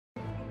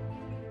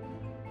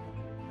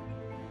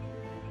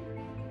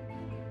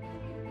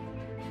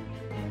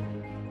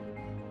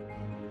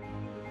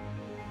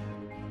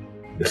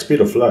The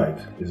speed of light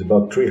is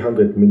about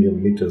 300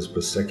 million meters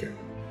per second,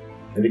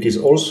 and it is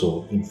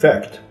also, in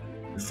fact,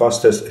 the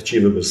fastest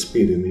achievable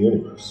speed in the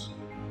universe.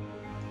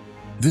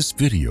 This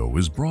video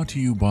is brought to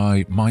you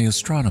by my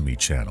Astronomy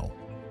channel.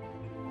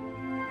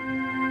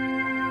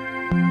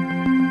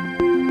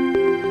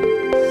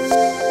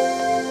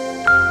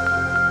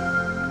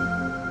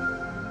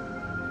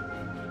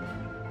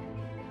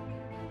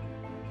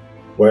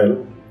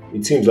 Well,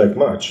 it seems like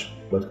much,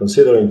 but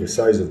considering the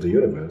size of the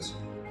universe,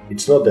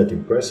 it's not that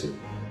impressive,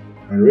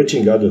 and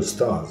reaching other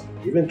stars,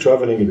 even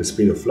traveling at the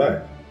speed of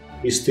light,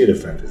 is still a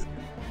fantasy.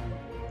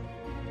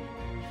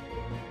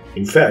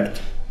 In fact,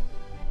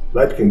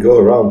 light can go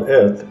around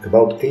Earth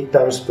about 8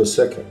 times per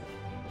second,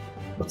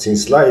 but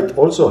since light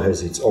also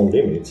has its own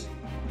limits,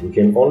 we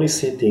can only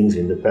see things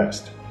in the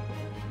past.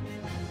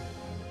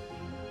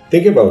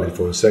 Think about it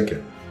for a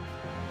second.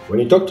 When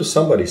you talk to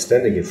somebody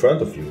standing in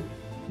front of you,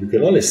 you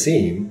can only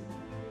see him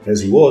as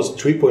he was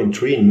 3.3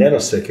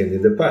 nanoseconds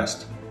in the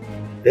past.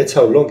 That's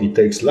how long it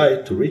takes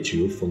light to reach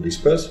you from this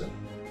person.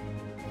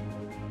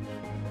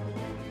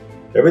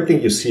 Everything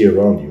you see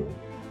around you,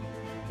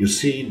 you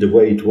see the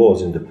way it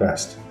was in the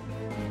past.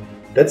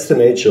 That's the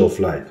nature of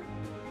light.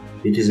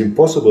 It is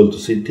impossible to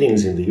see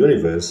things in the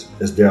universe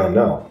as they are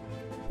now,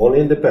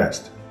 only in the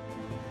past.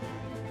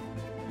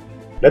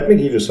 Let me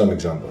give you some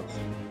examples.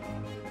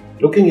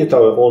 Looking at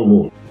our own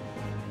moon,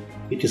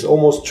 it is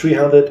almost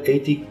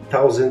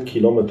 380,000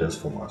 kilometers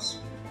from us,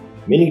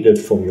 meaning that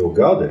from your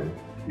garden,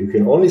 you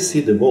can only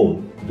see the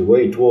moon the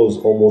way it was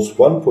almost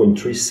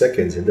 1.3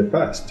 seconds in the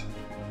past.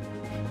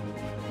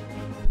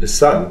 The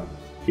Sun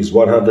is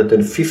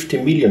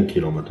 150 million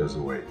kilometers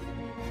away,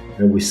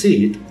 and we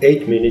see it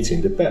 8 minutes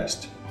in the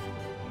past.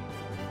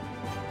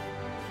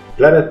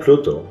 Planet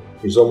Pluto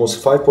is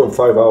almost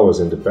 5.5 hours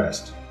in the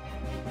past.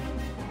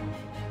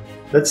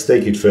 Let's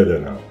take it further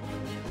now.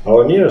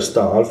 Our nearest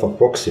star, Alpha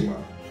Proxima,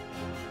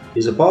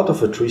 is a part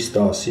of a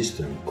three-star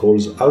system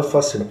called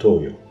Alpha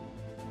Centauri.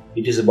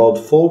 It is about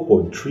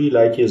 4.3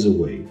 light-years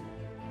away,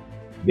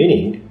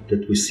 meaning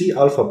that we see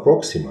Alpha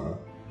Proxima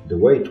the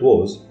way it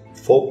was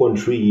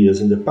 4.3 years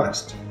in the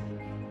past.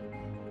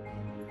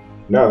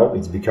 Now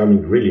it's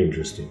becoming really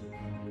interesting.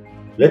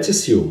 Let's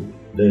assume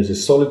there is a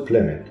solid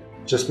planet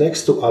just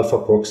next to Alpha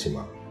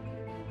Proxima,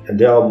 and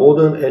there are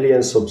modern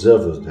aliens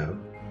observers there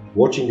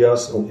watching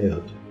us on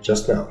Earth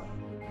just now.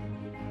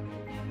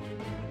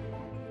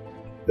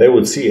 They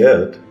would see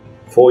Earth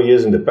 4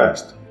 years in the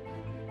past.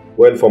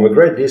 Well, from a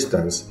great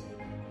distance,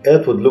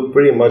 Earth would look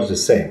pretty much the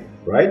same,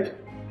 right?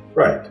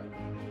 Right.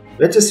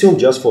 Let's assume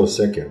just for a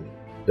second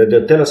that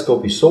their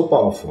telescope is so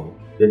powerful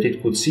that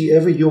it could see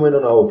every human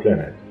on our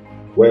planet.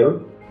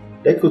 Well,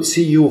 they could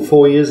see you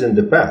 4 years in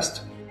the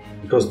past,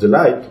 because the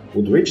light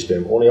would reach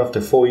them only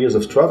after 4 years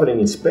of traveling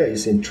in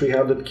space in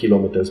 300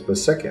 kilometers per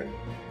second.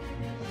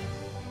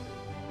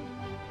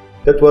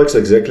 That works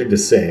exactly the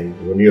same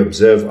when you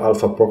observe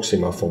Alpha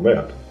Proxima from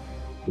Earth.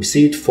 We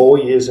see it 4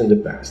 years in the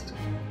past.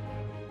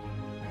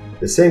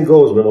 The same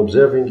goes when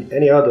observing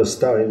any other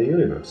star in the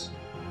universe.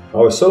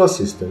 Our solar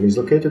system is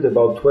located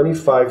about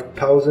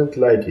 25,000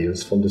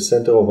 light-years from the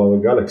center of our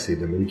galaxy,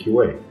 the Milky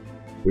Way,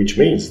 which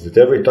means that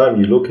every time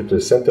you look at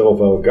the center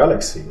of our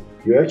galaxy,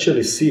 you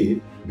actually see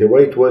it the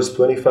way it was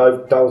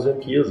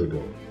 25,000 years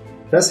ago.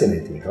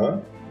 Fascinating, huh?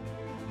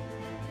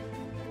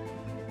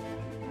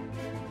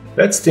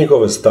 Let's think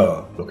of a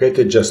star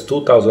located just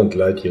 2,000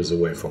 light-years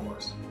away from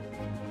us,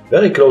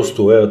 very close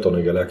to Earth on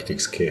a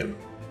galactic scale.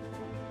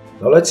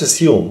 Now let's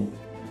assume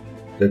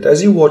that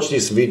as you watch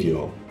this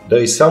video,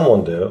 there is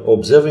someone there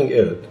observing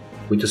Earth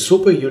with a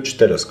super huge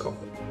telescope.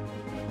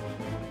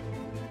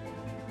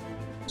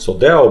 So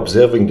they are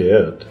observing the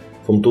Earth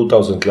from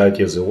 2,000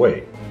 light-years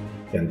away,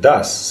 and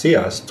thus see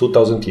us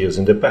 2,000 years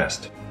in the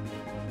past.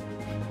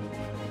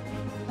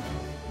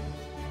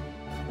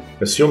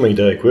 Assuming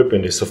their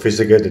equipment is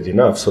sophisticated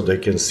enough so they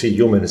can see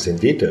humans in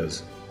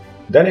details,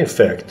 then in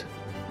fact,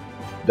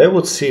 they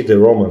would see the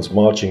Romans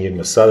marching in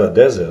Masada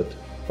Desert,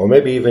 or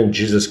maybe even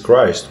Jesus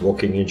Christ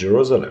walking in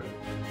Jerusalem.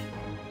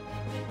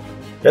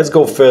 Let's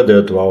go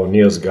further to our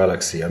nearest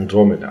galaxy,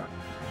 Andromeda.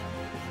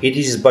 It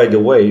is, by the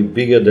way,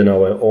 bigger than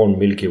our own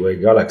Milky Way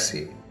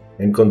galaxy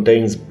and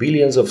contains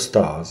billions of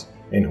stars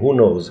and who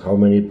knows how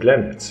many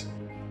planets.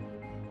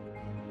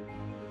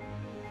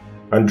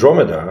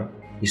 Andromeda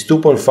is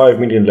 2.5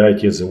 million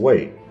light-years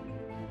away,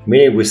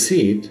 meaning we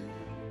see it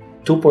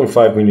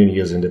 2.5 million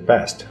years in the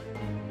past.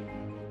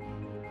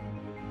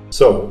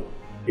 So,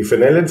 if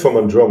an alien from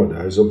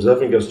Andromeda is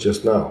observing us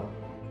just now,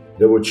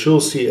 they would sure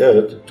see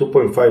Earth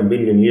 2.5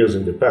 million years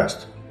in the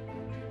past.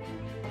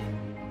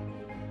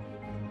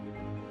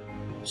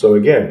 So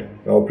again,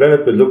 our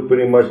planet will look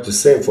pretty much the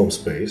same from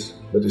space,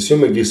 but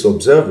assuming these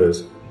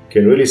observers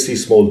can really see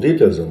small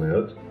details on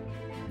Earth,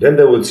 then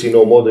they would see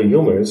no modern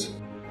humans,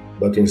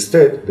 but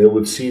instead they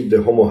would see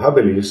the Homo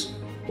habilis,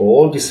 or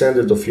all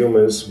descendants of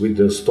humans with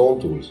their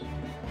stone tools.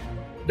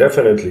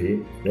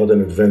 Definitely not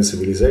an advanced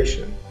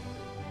civilization.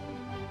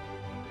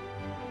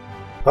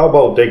 How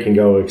about taking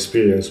our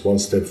experience one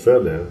step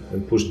further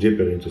and push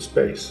deeper into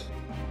space?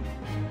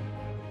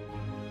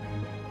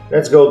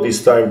 Let's go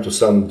this time to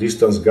some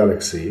distant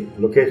galaxy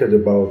located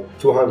about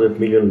 200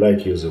 million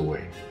light years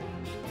away.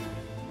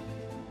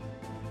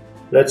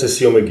 Let's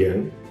assume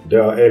again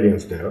there are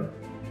aliens there,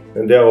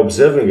 and they are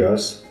observing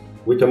us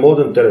with a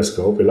modern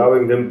telescope,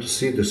 allowing them to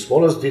see the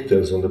smallest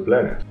details on the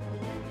planet.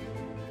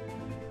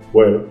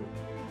 Well,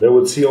 they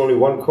would see only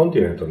one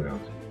continent on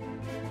Earth.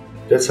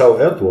 That's how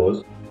Earth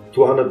was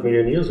 200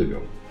 million years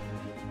ago.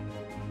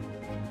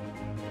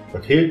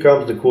 But here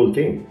comes the cool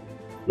thing.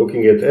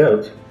 Looking at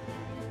Earth,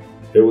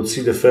 they would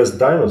see the first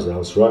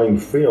dinosaurs running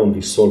free on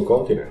this sole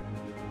continent.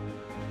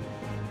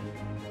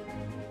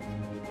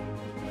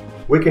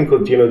 We can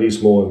continue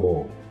this more and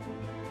more.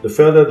 The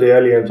further the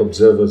alien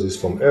observers is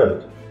from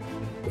Earth,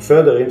 the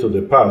further into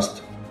the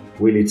past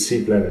will it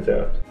see planet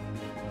Earth.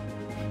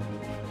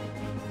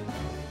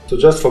 So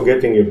just for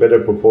getting a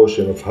better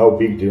proportion of how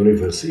big the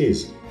universe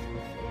is,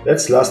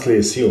 let's lastly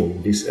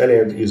assume this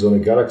alien is on a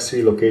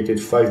galaxy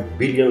located 5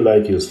 billion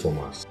light years from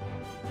us.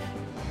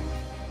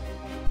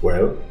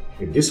 Well,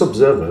 if these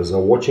observers are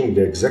watching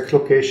the exact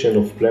location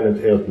of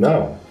planet Earth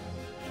now,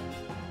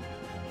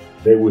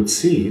 they would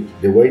see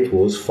it the way it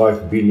was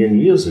 5 billion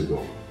years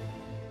ago.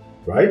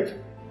 Right?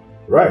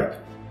 Right.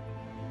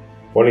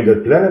 Only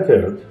that planet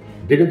Earth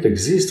didn't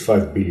exist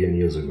 5 billion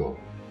years ago.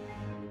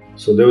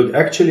 So they would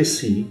actually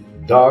see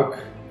dark,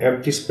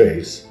 empty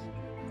space,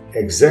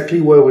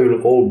 exactly where we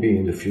will all be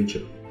in the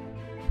future.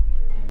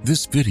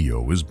 This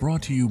video is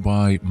brought to you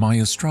by My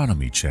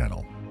Astronomy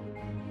channel.